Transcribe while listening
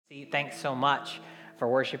Thanks so much for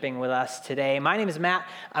worshiping with us today. My name is Matt.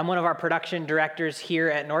 I'm one of our production directors here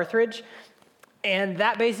at Northridge. And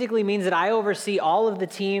that basically means that I oversee all of the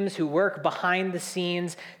teams who work behind the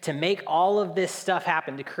scenes to make all of this stuff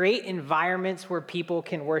happen, to create environments where people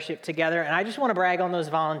can worship together. And I just want to brag on those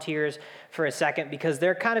volunteers for a second because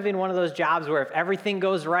they're kind of in one of those jobs where if everything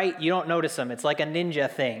goes right, you don't notice them. It's like a ninja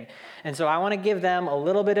thing. And so I want to give them a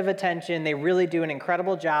little bit of attention. They really do an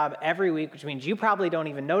incredible job every week, which means you probably don't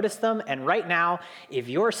even notice them. And right now, if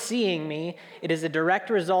you're seeing me, it is a direct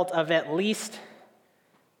result of at least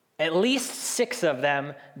 6 of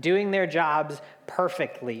them doing their jobs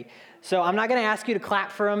perfectly. So I'm not going to ask you to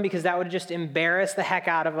clap for them because that would just embarrass the heck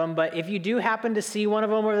out of them. But if you do happen to see one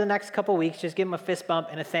of them over the next couple weeks, just give them a fist bump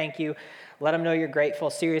and a thank you. Let them know you're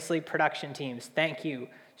grateful. Seriously, production teams, thank you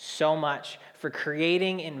so much for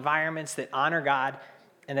creating environments that honor God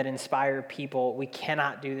and that inspire people. We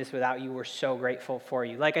cannot do this without you. We're so grateful for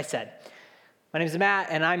you. Like I said, my name is Matt,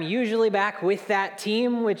 and I'm usually back with that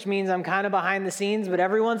team, which means I'm kind of behind the scenes, but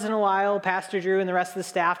every once in a while, Pastor Drew and the rest of the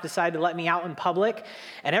staff decide to let me out in public,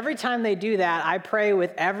 and every time they do that, I pray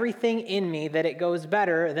with everything in me that it goes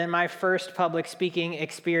better than my first public speaking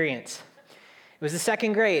experience. It was the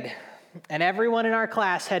second grade, and everyone in our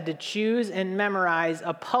class had to choose and memorize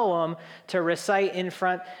a poem to recite in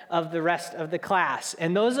front of the rest of the class.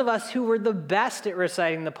 And those of us who were the best at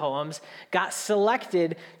reciting the poems got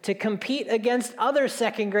selected to compete against other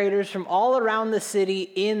second graders from all around the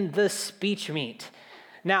city in the speech meet.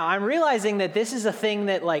 Now, I'm realizing that this is a thing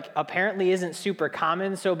that, apparently isn't super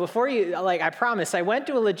common. So before you, I promise, I went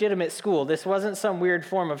to a legitimate school. This wasn't some weird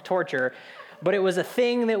form of torture. But it was a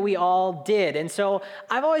thing that we all did. And so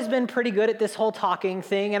I've always been pretty good at this whole talking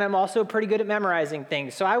thing, and I'm also pretty good at memorizing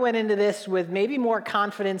things. So I went into this with maybe more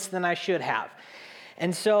confidence than I should have.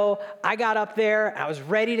 And so I got up there, I was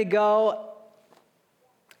ready to go,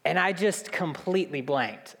 and I just completely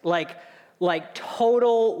blanked. Like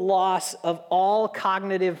total loss of all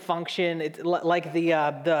cognitive function. It's like the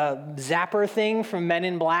zapper thing from Men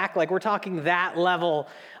in Black. We're talking that level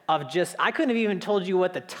of just, I couldn't have even told you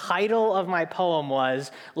what the title of my poem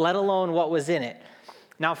was, let alone what was in it.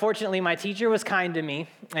 Now, fortunately, my teacher was kind to me,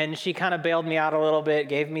 and she kind of bailed me out a little bit,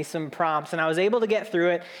 gave me some prompts, and I was able to get through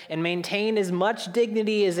it and maintain as much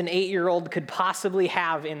dignity as an 8-year-old could possibly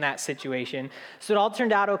have in that situation. So it all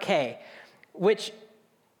turned out okay, which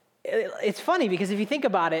it's funny because if you think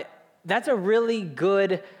about it, that's a really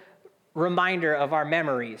good reminder of our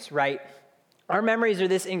memories, right? Our memories are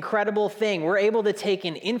this incredible thing. We're able to take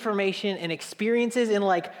in information and experiences and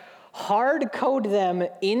hard code them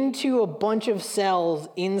into a bunch of cells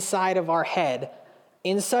inside of our head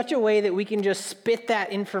in such a way that we can just spit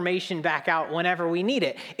that information back out whenever we need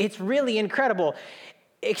it. It's really incredible,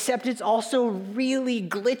 except it's also really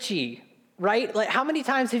glitchy, right? How many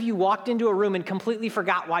times have you walked into a room and completely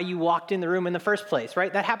forgot why you walked in the room in the first place,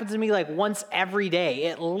 right? That happens to me once every day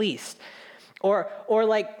at least. Or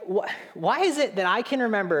why is it that I can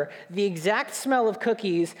remember the exact smell of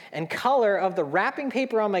cookies and color of the wrapping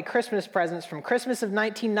paper on my Christmas presents from Christmas of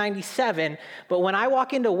 1997, but when I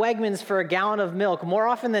walk into Wegmans for a gallon of milk, more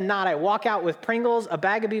often than not, I walk out with Pringles, a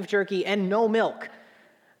bag of beef jerky, and no milk?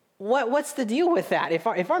 What's the deal with that? If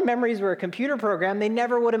our memories were a computer program, they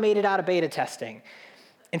never would have made it out of beta testing.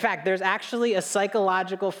 In fact, there's actually a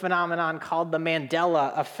psychological phenomenon called the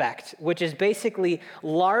Mandela effect, which is basically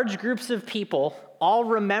large groups of people all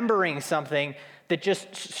remembering something that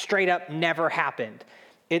just straight up never happened.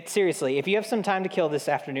 Seriously, if you have some time to kill this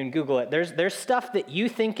afternoon, Google it. There's stuff that you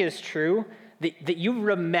think is true, that you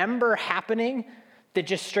remember happening, that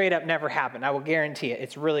just straight up never happened. I will guarantee it.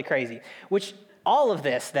 It's really crazy. Which all of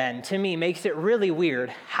this, then, to me, makes it really weird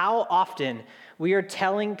how often we are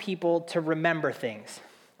telling people to remember things.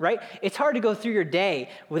 Right? It's hard to go through your day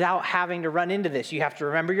without having to run into this. You have to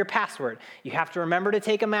remember your password. You have to remember to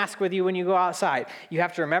take a mask with you when you go outside. You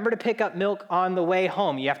have to remember to pick up milk on the way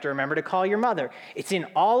home. You have to remember to call your mother. It's in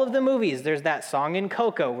all of the movies. There's that song in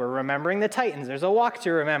Coco, we're remembering the Titans. There's a walk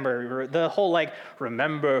to remember, the whole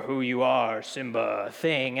remember who you are, Simba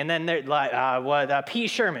thing. And then there's P.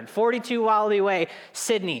 Sherman, 42 Wallaby Way,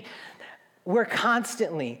 Sydney. We're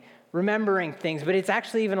constantly remembering things, but it's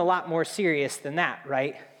actually even a lot more serious than that,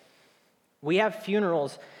 right? We have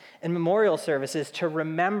funerals and memorial services to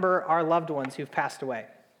remember our loved ones who've passed away.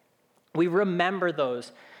 We remember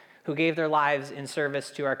those who gave their lives in service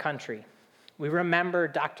to our country. We remember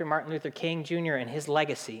Dr. Martin Luther King Jr. and his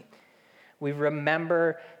legacy. We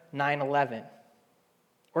remember 9/11.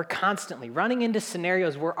 We're constantly running into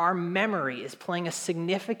scenarios where our memory is playing a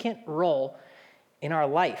significant role in our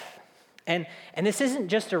life. And this isn't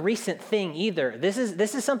just a recent thing either. This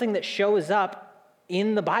is something that shows up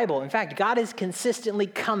in the Bible. In fact, God is consistently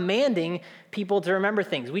commanding people to remember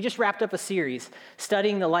things. We just wrapped up a series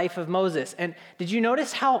studying the life of Moses. And did you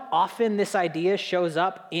notice how often this idea shows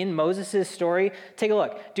up in Moses' story? Take a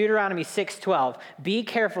look. Deuteronomy 6:12. Be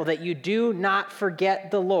careful that you do not forget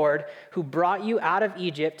the Lord who brought you out of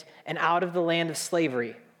Egypt and out of the land of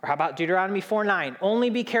slavery. Or how about Deuteronomy 4:9? Only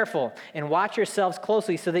be careful and watch yourselves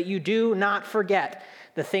closely so that you do not forget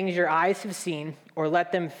the things your eyes have seen, or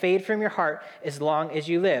let them fade from your heart as long as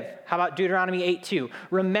you live. How about Deuteronomy 8:2?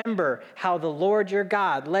 Remember how the Lord your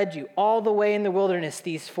God led you all the way in the wilderness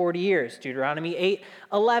these 40 years. Deuteronomy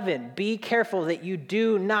 8:11. Be careful that you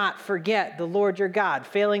do not forget the Lord your God,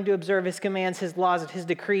 failing to observe his commands, his laws, and his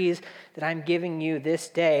decrees that I'm giving you this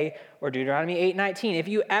day. Or Deuteronomy 8:19. If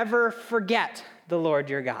you ever forget the Lord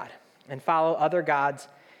your God and follow other gods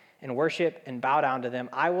and worship and bow down to them,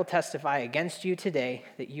 I will testify against you today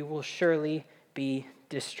that you will surely be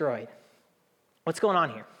destroyed. What's going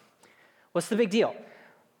on here? What's the big deal?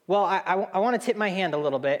 Well, I want to tip my hand a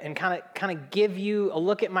little bit and kind of give you a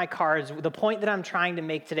look at my cards, the point that I'm trying to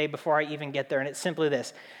make today before I even get there, and it's simply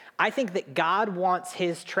this. I think that God wants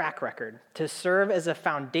his track record to serve as a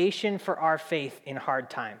foundation for our faith in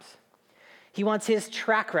hard times. He wants his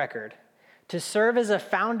track record to serve as a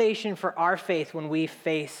foundation for our faith when we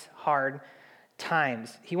face hard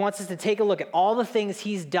times. He wants us to take a look at all the things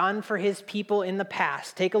he's done for his people in the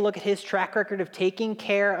past, take a look at his track record of taking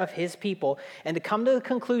care of his people, and to come to the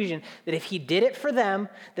conclusion that if he did it for them,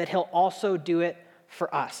 that he'll also do it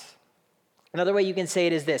for us. Another way you can say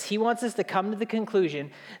it is this. He wants us to come to the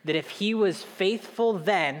conclusion that if he was faithful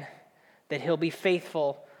then, that he'll be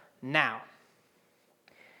faithful now.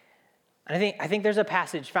 And I think there's a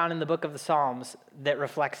passage found in the book of the Psalms that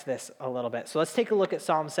reflects this a little bit. So let's take a look at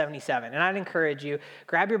Psalm 77. And I'd encourage you,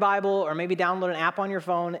 grab your Bible or maybe download an app on your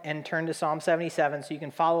phone and turn to Psalm 77 so you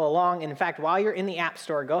can follow along. And in fact, while you're in the App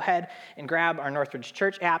Store, go ahead and grab our Northridge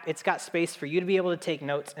Church app. It's got space for you to be able to take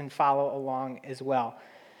notes and follow along as well.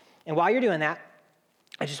 And while you're doing that,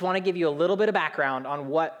 I just want to give you a little bit of background on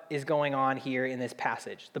what is going on here in this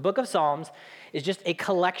passage. The book of Psalms is just a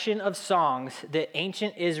collection of songs that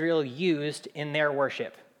ancient Israel used in their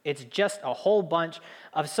worship. It's just a whole bunch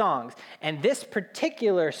of songs. And this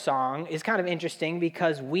particular song is kind of interesting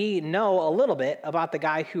because we know a little bit about the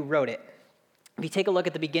guy who wrote it. If you take a look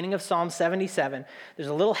at the beginning of Psalm 77, there's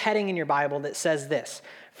a little heading in your Bible that says this: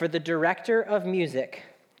 for the director of music,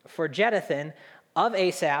 for Jeduthun of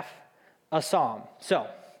Asaph, a psalm. So,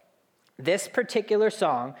 this particular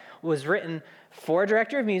song was written for a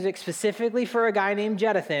director of music, specifically for a guy named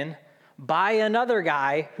Jeduthun, by another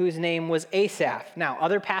guy whose name was Asaph. Now,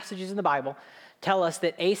 other passages in the Bible tell us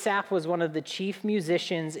that Asaph was one of the chief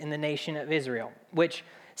musicians in the nation of Israel, which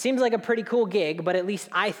seems like a pretty cool gig, but at least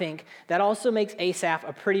I think that also makes Asaph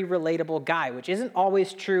a pretty relatable guy, which isn't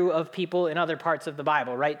always true of people in other parts of the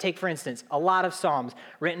Bible, right? Take, for instance, a lot of Psalms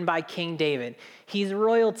written by King David. He's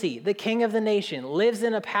royalty, the king of the nation, lives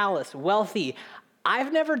in a palace, wealthy.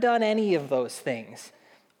 I've never done any of those things.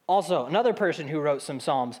 Also, another person who wrote some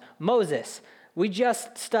Psalms, Moses. We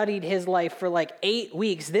just studied his life for like 8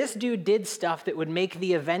 weeks. This dude did stuff that would make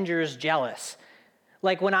the Avengers jealous.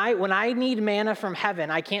 Like when I need manna from heaven,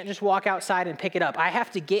 I can't just walk outside and pick it up. I have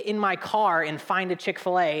to get in my car and find a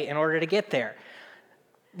Chick-fil-A in order to get there.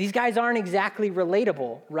 These guys aren't exactly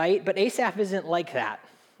relatable, right? But Asaph isn't like that.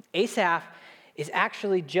 Asaph is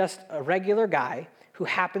actually just a regular guy who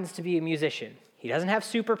happens to be a musician. He doesn't have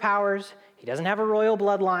superpowers. He doesn't have a royal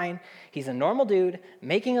bloodline. He's a normal dude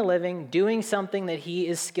making a living, doing something that he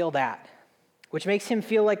is skilled at, which makes him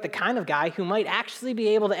feel like the kind of guy who might actually be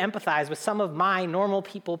able to empathize with some of my normal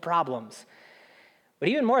people problems. But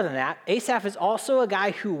even more than that, Asaph is also a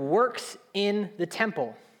guy who works in the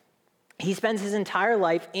temple. He spends his entire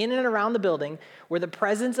life in and around the building where the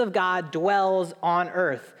presence of God dwells on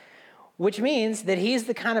earth, which means that he's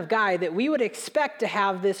the kind of guy that we would expect to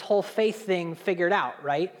have this whole faith thing figured out,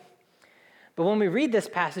 right? But when we read this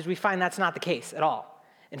passage, we find that's not the case at all.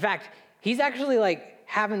 In fact, he's actually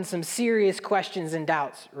having some serious questions and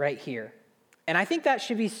doubts right here. And I think that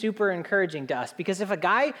should be super encouraging to us, because if a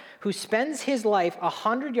guy who spends his life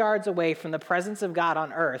 100 yards away from the presence of God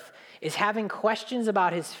on earth is having questions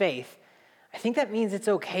about his faith, I think that means it's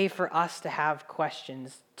okay for us to have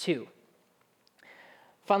questions too.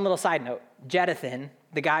 Fun little side note, Jeduthun,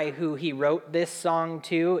 the guy who he wrote this song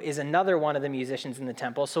to, is another one of the musicians in the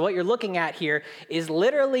temple. So what you're looking at here is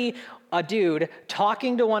literally a dude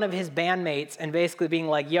talking to one of his bandmates and basically being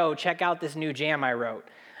like, yo, check out this new jam I wrote.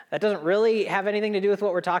 That doesn't really have anything to do with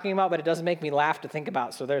what we're talking about, but it does make me laugh to think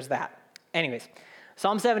about, so there's that. Anyways,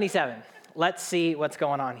 Psalm 77. Let's see what's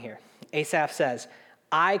going on here. Asaph says,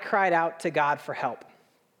 I cried out to God for help.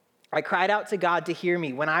 I cried out to God to hear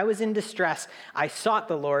me. When I was in distress, I sought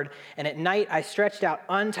the Lord, and at night I stretched out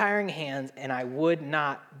untiring hands, and I would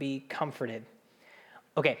not be comforted.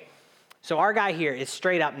 Okay, so our guy here is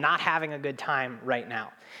straight up not having a good time right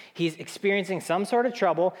now. He's experiencing some sort of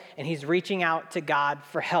trouble, and he's reaching out to God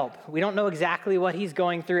for help. We don't know exactly what he's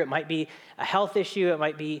going through. It might be a health issue. It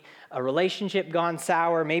might be a relationship gone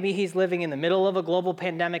sour. Maybe he's living in the middle of a global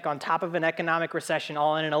pandemic on top of an economic recession,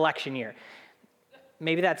 all in an election year.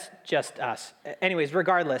 Maybe that's just us. Anyways,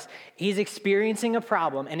 regardless, he's experiencing a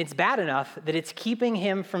problem, and it's bad enough that it's keeping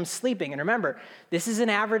him from sleeping. And remember, this is an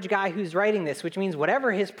average guy who's writing this, which means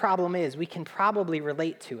whatever his problem is, we can probably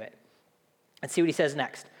relate to it. Let's see what he says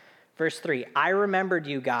next. Verse 3, I remembered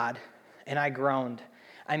you, God, and I groaned.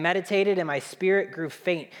 I meditated, and my spirit grew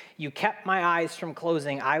faint. You kept my eyes from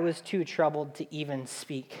closing. I was too troubled to even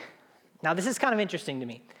speak. Now, this is kind of interesting to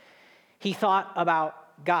me. He thought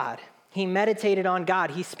about God. He meditated on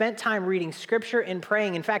God. He spent time reading scripture and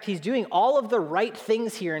praying. In fact, he's doing all of the right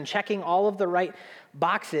things here and checking all of the right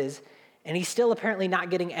boxes, and he's still apparently not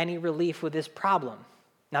getting any relief with this problem.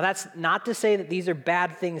 Now, that's not to say that these are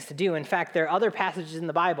bad things to do. In fact, there are other passages in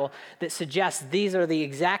the Bible that suggest these are the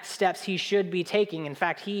exact steps he should be taking. In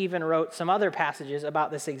fact, he even wrote some other passages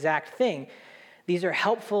about this exact thing. These are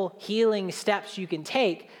helpful, healing steps you can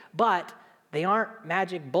take, but they aren't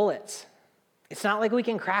magic bullets. It's not like we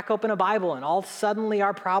can crack open a Bible and all suddenly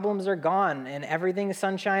our problems are gone and everything is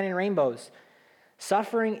sunshine and rainbows.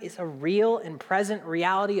 Suffering is a real and present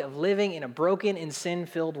reality of living in a broken and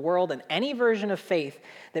sin-filled world, and any version of faith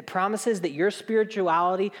that promises that your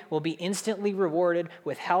spirituality will be instantly rewarded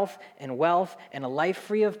with health and wealth and a life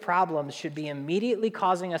free of problems should be immediately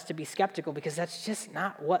causing us to be skeptical, because that's just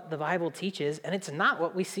not what the Bible teaches, and it's not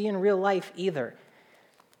what we see in real life either.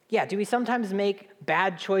 Yeah, do we sometimes make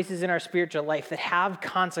bad choices in our spiritual life that have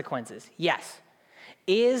consequences? Yes.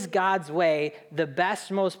 Is God's way the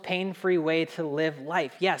best, most pain-free way to live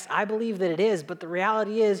life? Yes, I believe that it is, but the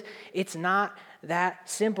reality is it's not that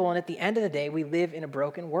simple, and at the end of the day, we live in a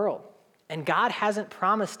broken world. And God hasn't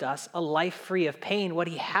promised us a life free of pain. What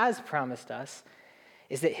he has promised us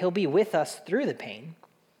is that he'll be with us through the pain,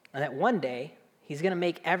 and that one day he's going to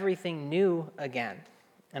make everything new again.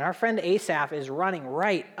 And our friend Asaph is running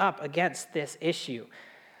right up against this issue.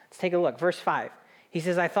 Let's take a look. Verse 5. He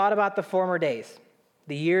says, I thought about the former days,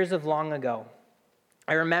 the years of long ago.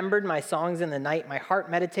 I remembered my songs in the night. My heart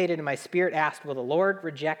meditated and my spirit asked, will the Lord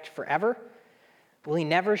reject forever? Will he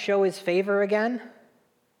never show his favor again?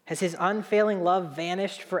 Has his unfailing love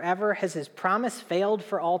vanished forever? Has his promise failed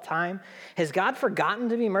for all time? Has God forgotten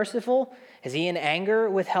to be merciful? Has he in anger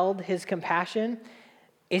withheld his compassion?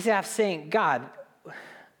 Asaph's saying, God,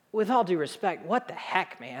 with all due respect, what the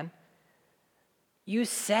heck, man? You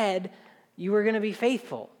said you were going to be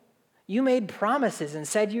faithful. You made promises and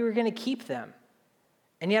said you were going to keep them.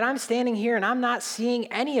 And yet I'm standing here and I'm not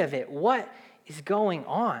seeing any of it. What is going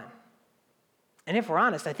on? And if we're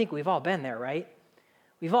honest, I think we've all been there, right?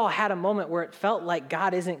 We've all had a moment where it felt like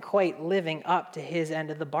God isn't quite living up to his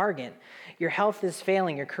end of the bargain. Your health is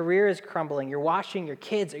failing, your career is crumbling, you're watching your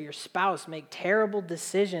kids or your spouse make terrible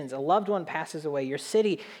decisions, a loved one passes away, your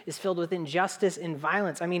city is filled with injustice and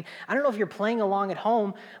violence. I mean, I don't know if you're playing along at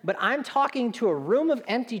home, but I'm talking to a room of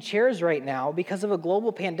empty chairs right now because of a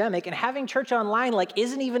global pandemic, and having church online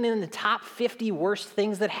isn't even in the top 50 worst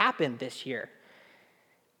things that happened this year.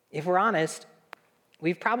 If we're honest,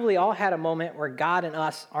 we've probably all had a moment where God and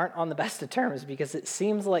us aren't on the best of terms because it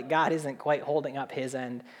seems like God isn't quite holding up his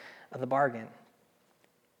end of the bargain.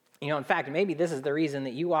 You know, in fact, maybe this is the reason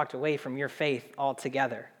that you walked away from your faith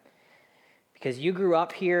altogether. Because you grew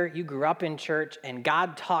up here, you grew up in church, and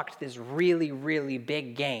God talked this really, really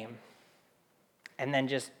big game and then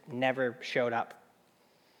just never showed up.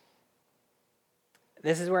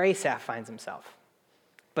 This is where Asaph finds himself.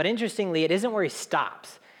 But interestingly, it isn't where he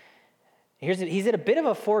stops. He's at a bit of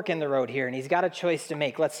a fork in the road here, and he's got a choice to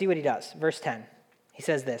make. Let's see what he does. Verse 10, he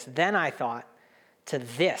says this, then I thought, to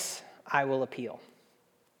this I will appeal.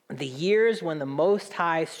 The years when the Most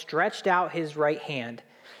High stretched out his right hand,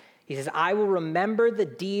 he says, I will remember the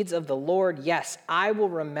deeds of the Lord. Yes, I will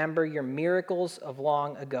remember your miracles of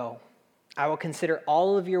long ago. I will consider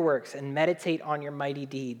all of your works and meditate on your mighty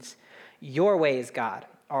deeds. Your ways, God,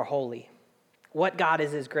 are holy. What God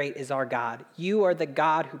is as great as our God. You are the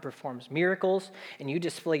God who performs miracles, and you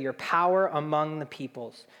display your power among the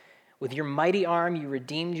peoples. With your mighty arm, you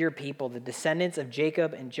redeemed your people, the descendants of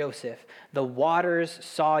Jacob and Joseph. The waters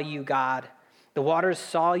saw you, God. The waters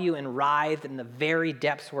saw you and writhed, and the very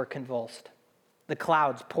depths were convulsed. The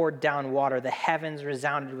clouds poured down water. The heavens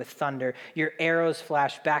resounded with thunder. Your arrows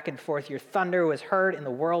flashed back and forth. Your thunder was heard in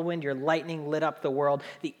the whirlwind. Your lightning lit up the world.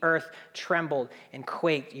 The earth trembled and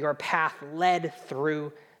quaked. Your path led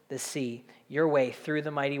through the sea, your way through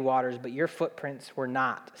the mighty waters, but your footprints were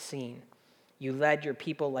not seen. You led your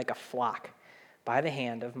people like a flock by the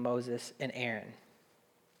hand of Moses and Aaron.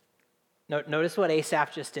 Notice what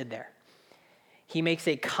Asaph just did there. He makes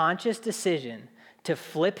a conscious decision to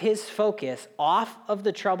flip his focus off of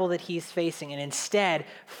the trouble that he's facing and instead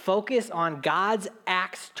focus on God's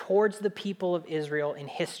acts towards the people of Israel in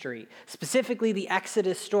history, specifically the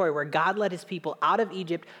Exodus story where God led his people out of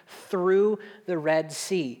Egypt through the Red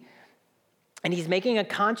Sea. And he's making a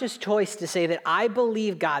conscious choice to say that I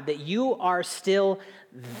believe, God, that you are still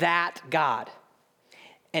that God.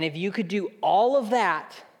 And if you could do all of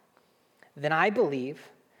that, then I believe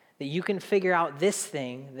that you can figure out this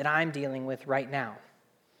thing that I'm dealing with right now.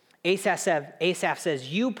 Asaph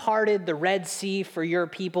says, you parted the Red Sea for your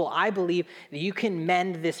people. I believe that you can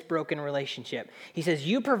mend this broken relationship. He says,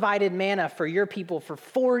 you provided manna for your people for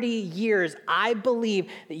 40 years. I believe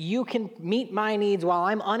that you can meet my needs while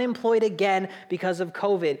I'm unemployed again because of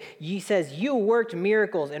COVID. He says, you worked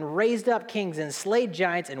miracles and raised up kings and slayed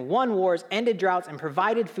giants and won wars, ended droughts and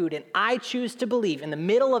provided food. And I choose to believe in the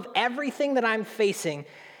middle of everything that I'm facing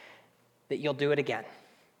that you'll do it again.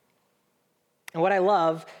 And what I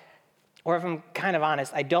love, or if I'm kind of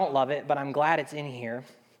honest, I don't love it, but I'm glad it's in here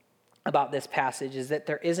about this passage, is that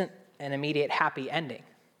there isn't an immediate happy ending.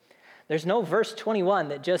 There's no verse 21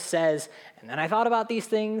 that just says, and then I thought about these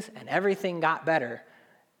things and everything got better.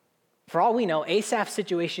 For all we know, Asaph's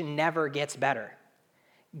situation never gets better.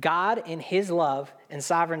 God, in his love and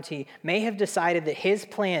sovereignty, may have decided that his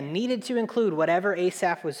plan needed to include whatever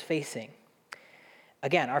Asaph was facing.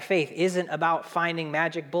 Again, our faith isn't about finding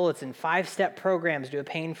magic bullets and 5-step programs to a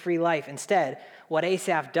pain-free life. Instead, what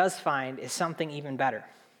Asaph does find is something even better.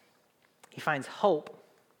 He finds hope,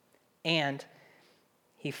 and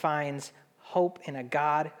he finds hope in a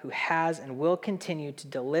God who has and will continue to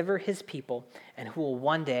deliver his people and who will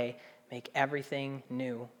one day make everything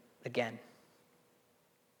new again.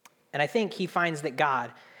 And I think he finds that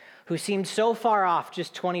God, who seemed so far off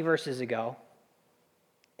just 20 verses ago,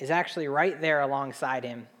 is actually right there alongside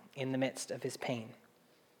him in the midst of his pain.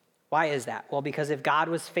 Why is that? Well, because if God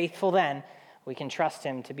was faithful then, we can trust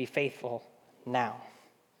him to be faithful now.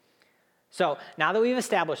 So now that we've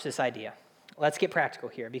established this idea, let's get practical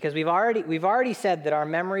here, because we've already said that our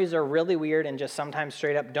memories are really weird and just sometimes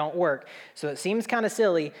straight up don't work. So it seems kind of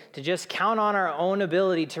silly to just count on our own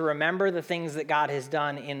ability to remember the things that God has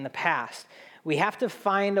done in the past. We have to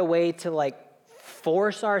find a way to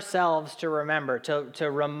force ourselves to remember,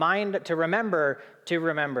 to remember,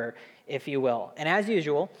 if you will. And as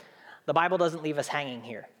usual, the Bible doesn't leave us hanging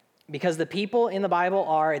here, because the people in the Bible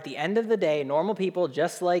are, at the end of the day, normal people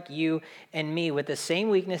just like you and me with the same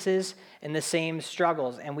weaknesses and the same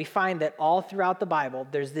struggles. And we find that all throughout the Bible,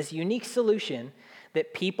 there's this unique solution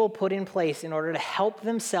that people put in place in order to help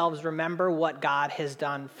themselves remember what God has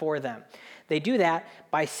done for them. They do that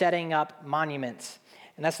by setting up monuments.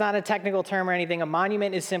 And that's not a technical term or anything. A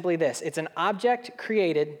monument is simply this. It's an object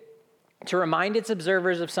created to remind its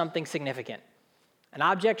observers of something significant. An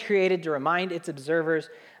object created to remind its observers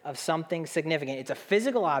of something significant. It's a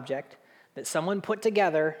physical object that someone put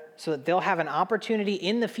together so that they'll have an opportunity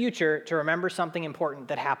in the future to remember something important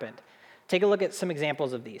that happened. Take a look at some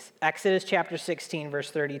examples of these. Exodus chapter 16,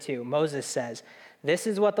 verse 32. Moses says, "This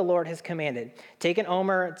is what the Lord has commanded. Take an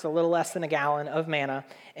omer," it's a little less than a gallon, "of manna,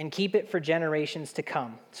 and keep it for generations to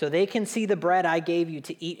come, so they can see the bread I gave you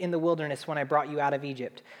to eat in the wilderness when I brought you out of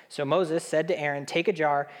Egypt." So Moses said to Aaron, "Take a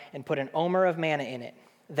jar and put an omer of manna in it.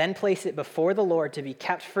 Then place it before the Lord to be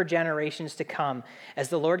kept for generations to come. As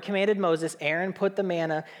the Lord commanded Moses, Aaron put the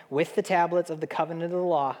manna with the tablets of the covenant of the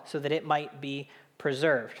law so that it might be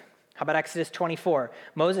preserved." How about Exodus 24?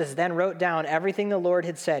 Moses then wrote down everything the Lord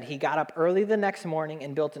had said. He got up early the next morning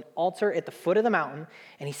and built an altar at the foot of the mountain,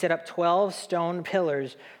 and he set up 12 stone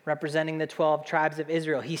pillars representing the 12 tribes of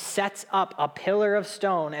Israel. He sets up a pillar of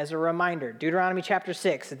stone as a reminder. Deuteronomy chapter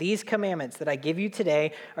 6, "These commandments that I give you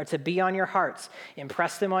today are to be on your hearts.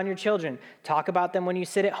 Impress them on your children. Talk about them when you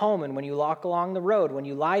sit at home and when you walk along the road, when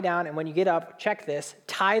you lie down and when you get up." Check this.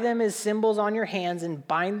 "Tie them as symbols on your hands and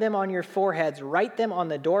bind them on your foreheads. Write them on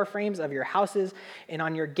the door frames of your houses and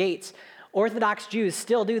on your gates." Orthodox Jews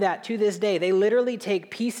still do that to this day. They literally take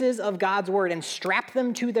pieces of God's word and strap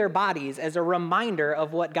them to their bodies as a reminder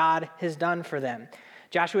of what God has done for them.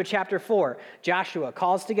 Joshua chapter 4, Joshua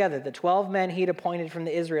calls together the 12 men he'd appointed from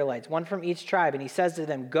the Israelites, one from each tribe, and he says to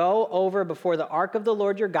them, "Go over before the ark of the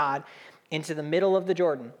Lord your God into the middle of the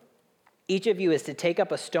Jordan. Each of you is to take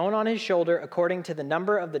up a stone on his shoulder according to the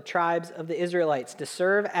number of the tribes of the Israelites to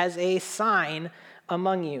serve as a sign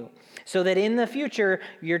among you, so that in the future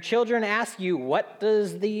your children ask you, what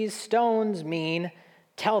does these stones mean?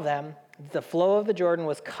 Tell them the flow of the Jordan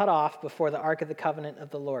was cut off before the ark of the covenant of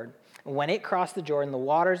the Lord. When it crossed the Jordan, the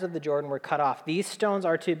waters of the Jordan were cut off. These stones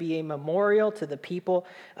are to be a memorial to the people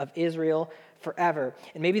of Israel forever.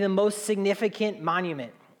 And maybe the most significant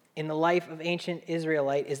monument in the life of ancient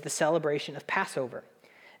Israelite is the celebration of Passover.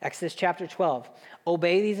 Exodus chapter 12.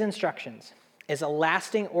 Obey these instructions as a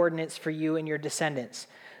lasting ordinance for you and your descendants.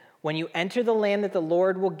 When you enter the land that the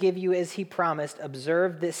Lord will give you as he promised,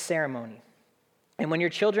 observe this ceremony. And when your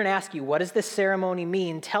children ask you, what does this ceremony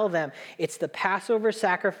mean? Tell them it's the Passover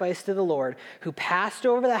sacrifice to the Lord, who passed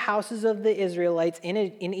over the houses of the Israelites in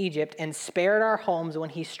Egypt and spared our homes when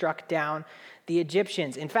he struck down the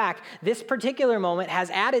Egyptians. In fact, this particular moment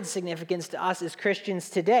has added significance to us as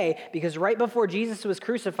Christians today, because right before Jesus was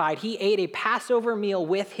crucified, he ate a Passover meal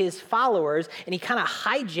with his followers, and he kind of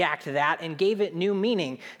hijacked that and gave it new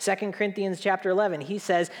meaning. 2 Corinthians chapter 11, he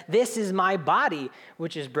says, this is my body,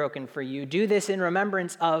 which is broken for you. Do this in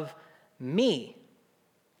remembrance of me.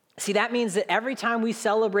 See, that means that every time we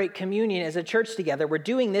celebrate communion as a church together, we're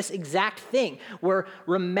doing this exact thing. We're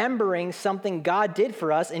remembering something God did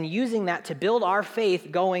for us and using that to build our faith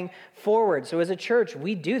going forward. So as a church,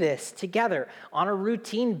 we do this together on a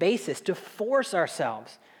routine basis to force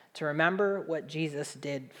ourselves to remember what Jesus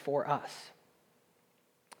did for us.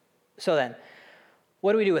 So then,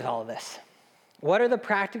 what do we do with all of this? What are the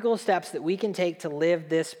practical steps that we can take to live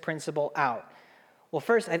this principle out? Well,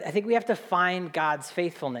 first, I think we have to find God's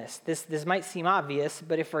faithfulness. This might seem obvious,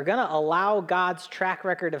 but if we're going to allow God's track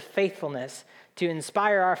record of faithfulness to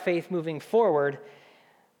inspire our faith moving forward,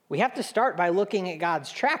 we have to start by looking at God's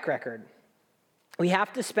track record. We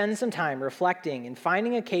have to spend some time reflecting and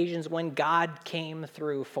finding occasions when God came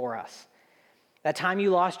through for us. That time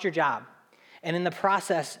you lost your job, and in the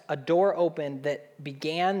process, a door opened that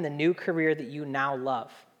began the new career that you now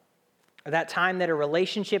love. Or that time that a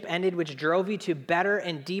relationship ended, which drove you to better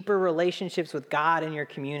and deeper relationships with God and your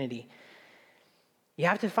community. You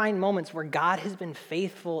have to find moments where God has been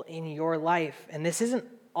faithful in your life. And this isn't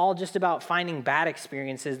all just about finding bad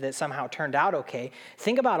experiences that somehow turned out okay.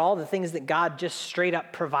 Think about all the things that God just straight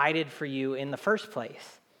up provided for you in the first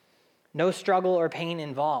place. No struggle or pain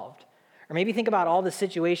involved. Or maybe think about all the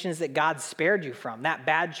situations that God spared you from. That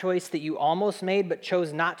bad choice that you almost made but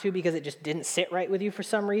chose not to because it just didn't sit right with you for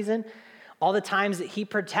some reason. All the times that he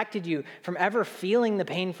protected you from ever feeling the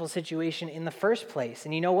painful situation in the first place.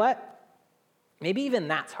 And you know what? Maybe even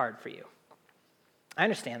that's hard for you. I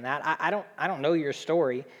understand that. I don't know your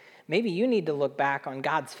story. Maybe you need to look back on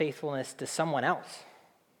God's faithfulness to someone else.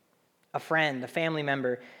 A friend, a family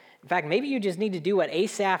member. In fact, maybe you just need to do what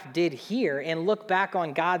Asaph did here and look back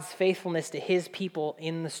on God's faithfulness to his people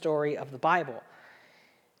in the story of the Bible.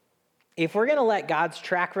 If we're going to let God's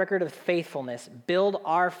track record of faithfulness build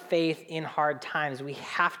our faith in hard times, we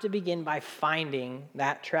have to begin by finding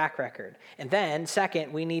that track record. And then,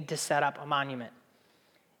 second, we need to set up a monument.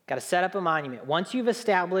 Got to set up a monument. Once you've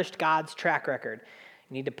established God's track record,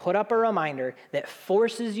 you need to put up a reminder that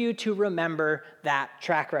forces you to remember that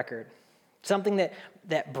track record. Something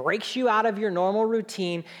that breaks you out of your normal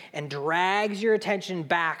routine and drags your attention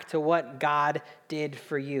back to what God did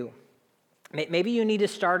for you. Maybe you need to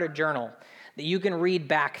start a journal that you can read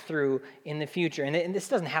back through in the future. And this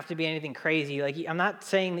doesn't have to be anything crazy. Like, I'm not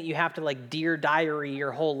saying that you have to Dear Diary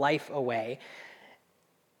your whole life away.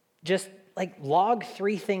 Just log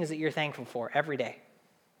 3 things that you're thankful for every day.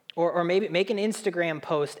 Or maybe make an Instagram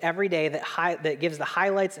post every day that gives the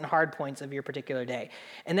highlights and hard points of your particular day.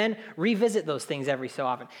 And then revisit those things every so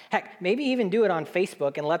often. Heck, maybe even do it on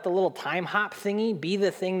Facebook and let the little time hop thingy be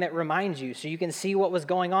the thing that reminds you so you can see what was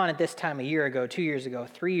going on at this time a year ago, 2 years ago,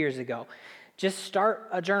 3 years ago. Just start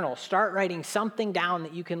a journal. Start writing something down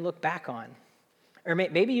that you can look back on. Or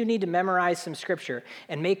maybe you need to memorize some scripture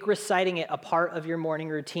and make reciting it a part of your morning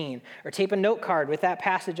routine. Or tape a note card with that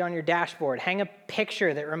passage on your dashboard. Hang a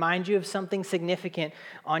picture that reminds you of something significant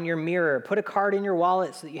on your mirror. Put a card in your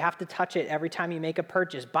wallet so that you have to touch it every time you make a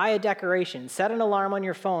purchase. Buy a decoration. Set an alarm on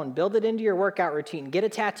your phone. Build it into your workout routine. Get a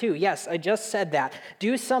tattoo. Yes, I just said that.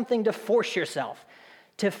 Do something to force yourself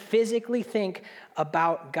to physically think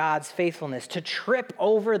about God's faithfulness, to trip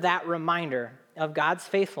over that reminder of God's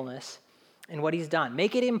faithfulness and what he's done.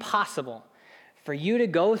 Make it impossible for you to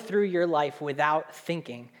go through your life without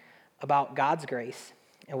thinking about God's grace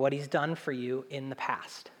and what he's done for you in the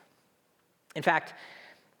past. In fact,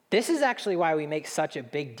 this is actually why we make such a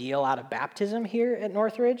big deal out of baptism here at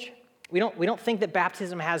Northridge. We don't think that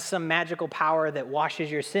baptism has some magical power that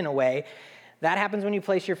washes your sin away. That happens when you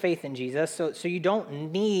place your faith in Jesus. So you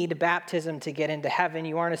don't need baptism to get into heaven.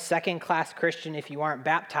 You aren't a second-class Christian if you aren't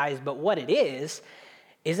baptized. But what it is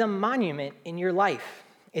a monument in your life.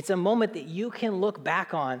 It's a moment that you can look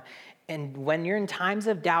back on and when you're in times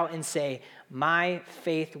of doubt and say, my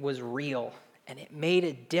faith was real and it made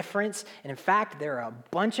a difference. And in fact, there are a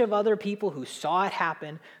bunch of other people who saw it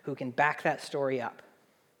happen who can back that story up.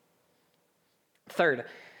 Third,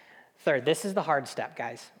 this is the hard step,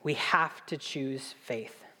 guys. We have to choose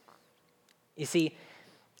faith. You see,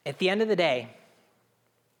 at the end of the day,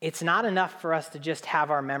 it's not enough for us to just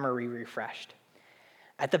have our memory refreshed.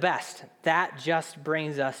 At the best, that just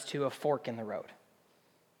brings us to a fork in the road.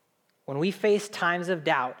 When we face times of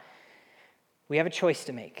doubt, we have a choice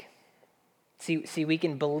to make. See, we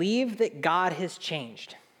can believe that God has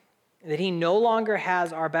changed, that he no longer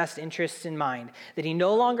has our best interests in mind, that he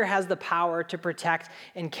no longer has the power to protect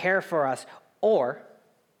and care for us, or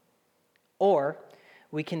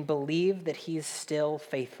we can believe that he's still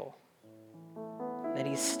faithful, that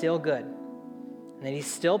he's still good, and that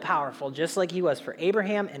he's still powerful, just like he was for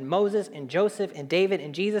Abraham and Moses and Joseph and David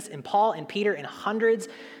and Jesus and Paul and Peter and hundreds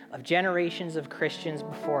of generations of Christians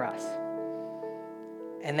before us.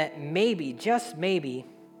 And that maybe, just maybe,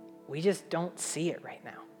 we just don't see it right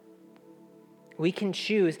now. We can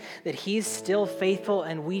choose that he's still faithful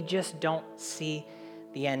and we just don't see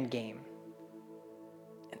the end game.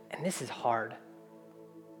 And this is hard.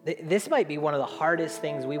 This might be one of the hardest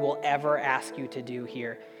things we will ever ask you to do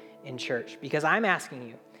here in church, because I'm asking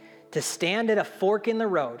you to stand at a fork in the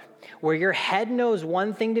road where your head knows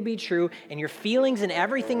one thing to be true and your feelings and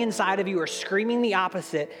everything inside of you are screaming the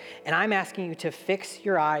opposite, and I'm asking you to fix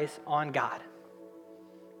your eyes on God.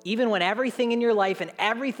 Even when everything in your life and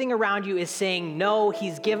everything around you is saying, no,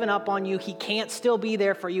 he's given up on you, he can't still be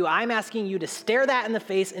there for you, I'm asking you to stare that in the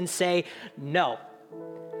face and say, no,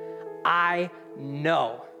 I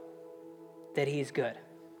know that he's good.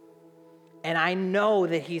 And I know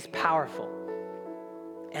that he's powerful.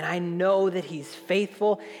 And I know that he's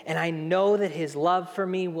faithful. And I know that his love for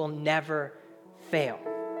me will never fail.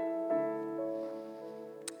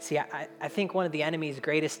 See, I think one of the enemy's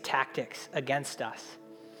greatest tactics against us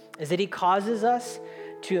is that he causes us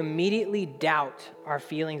to immediately doubt our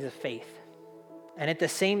feelings of faith, and at the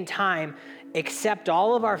same time, accept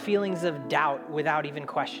all of our feelings of doubt without even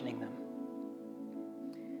questioning them.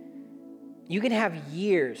 You can have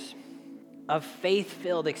years of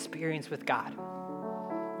faith-filled experience with God.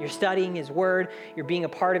 You're studying his word, you're being a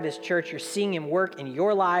part of his church, you're seeing him work in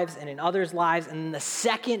your lives and in others' lives, and then the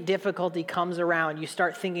second difficulty comes around, you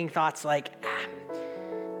start thinking thoughts like,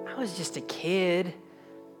 I was just a kid.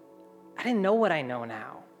 I didn't know what I know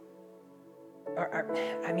now.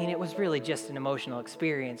 It was really just an emotional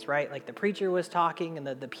experience, right? Like the preacher was talking and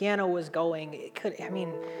the piano was going.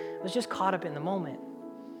 It was just caught up in the moment.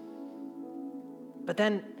 But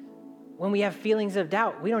then when we have feelings of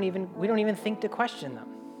doubt, we don't even think to question them.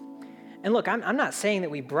 And look, I'm not saying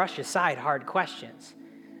that we brush aside hard questions,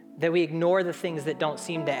 that we ignore the things that don't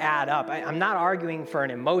seem to add up. I'm not arguing for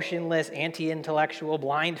an emotionless, anti-intellectual,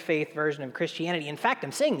 blind faith version of Christianity. In fact,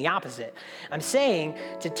 I'm saying the opposite. I'm saying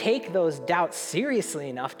to take those doubts seriously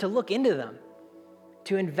enough to look into them,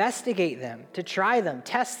 to investigate them, to try them,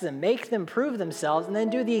 test them, make them prove themselves, and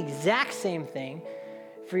then do the exact same thing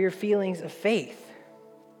for your feelings of faith.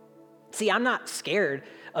 See, I'm not scared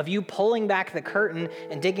of you pulling back the curtain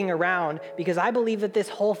and digging around, because I believe that this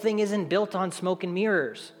whole thing isn't built on smoke and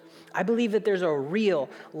mirrors. I believe that there's a real,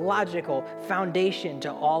 logical foundation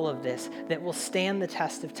to all of this that will stand the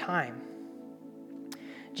test of time.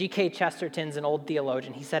 G.K. Chesterton's an old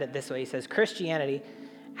theologian. He said it this way. He says, Christianity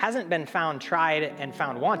hasn't been found tried and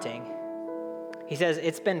found wanting. He says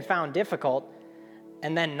it's been found difficult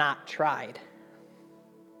and then not tried.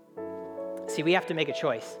 See, we have to make a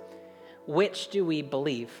choice. Which do we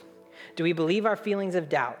believe? Do we believe our feelings of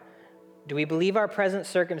doubt? Do we believe our present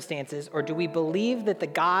circumstances, or do we believe that the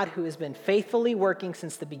God who has been faithfully working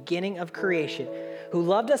since the beginning of creation, who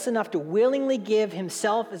loved us enough to willingly give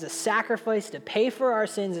himself as a sacrifice to pay for our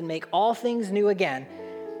sins and make all things new again,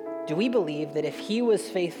 do we believe that if he was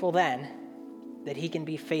faithful then, that he can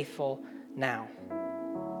be faithful now?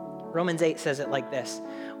 Romans 8 says it like this: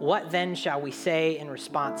 what then shall we say in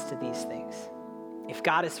response to these things? If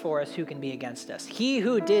God is for us, who can be against us? He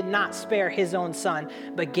who did not spare his own son,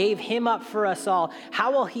 but gave him up for us all,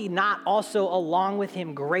 how will he not also along with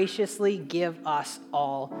him graciously give us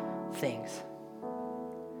all things?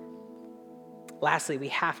 Lastly, we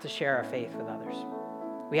have to share our faith with others.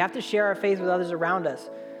 We have to share our faith with others around us.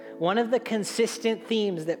 one of the consistent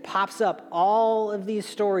themes that pops up all of these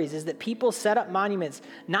stories is that people set up monuments,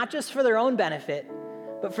 not just for their own benefit,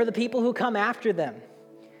 but for the people who come after them.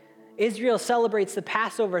 Israel celebrates the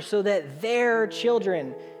Passover so that their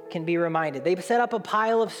children can be reminded. They set up a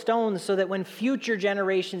pile of stones so that when future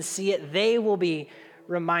generations see it, they will be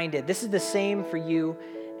reminded. This is the same for you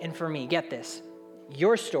and for me. Get this.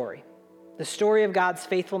 Your story, the story of God's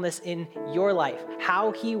faithfulness in your life,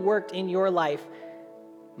 how he worked in your life,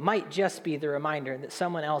 might just be the reminder that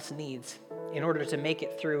someone else needs in order to make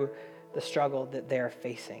it through the struggle that they're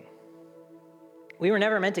facing. We were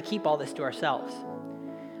never meant to keep all this to ourselves.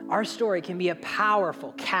 Our story can be a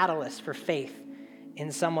powerful catalyst for faith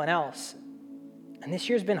in someone else. And this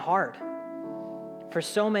year's been hard for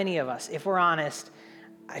so many of us. If we're honest,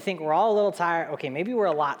 I think we're all a little tired. Okay, maybe we're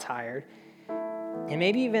a lot tired. And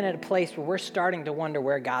maybe even at a place where we're starting to wonder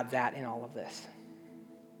where God's at in all of this.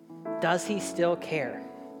 Does he still care?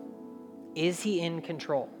 Is he in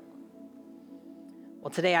control?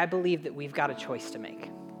 Well, today I believe that we've got a choice to make.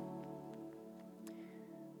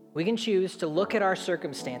 We can choose to look at our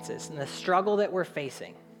circumstances and the struggle that we're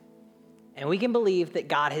facing, and we can believe that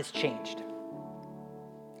God has changed,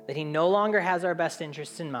 that he no longer has our best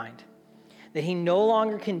interests in mind, that he no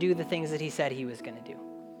longer can do the things that he said he was going to do.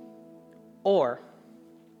 Or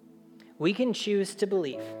we can choose to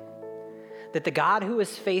believe that the God who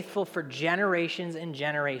is faithful for generations and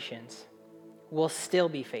generations will still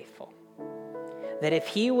be faithful. That if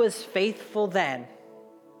he was faithful then,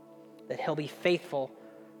 that he'll be faithful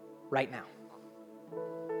right now.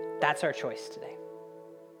 That's our choice today.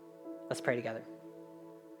 Let's pray together.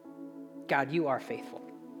 God, you are faithful.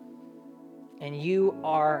 And you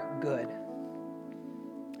are good.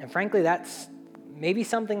 And frankly, that's maybe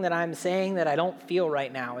something that I'm saying that I don't feel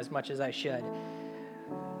right now as much as I should.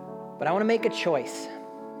 But I want to make a choice.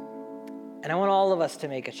 And I want all of us to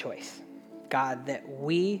make a choice. God, that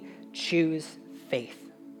we choose faith.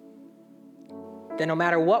 That no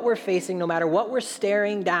matter what we're facing, no matter what we're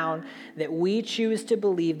staring down, that we choose to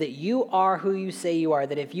believe that you are who you say you are.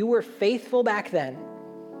 That if you were faithful back then,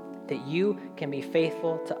 that you can be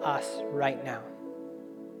faithful to us right now.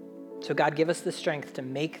 So God, give us the strength to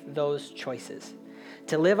make those choices,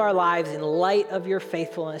 to live our lives in light of your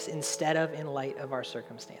faithfulness instead of in light of our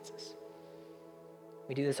circumstances.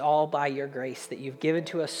 We do this all by your grace that you've given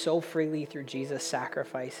to us so freely through Jesus'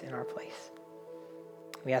 sacrifice in our place.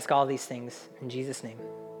 We ask all these things in Jesus' name.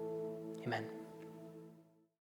 Amen.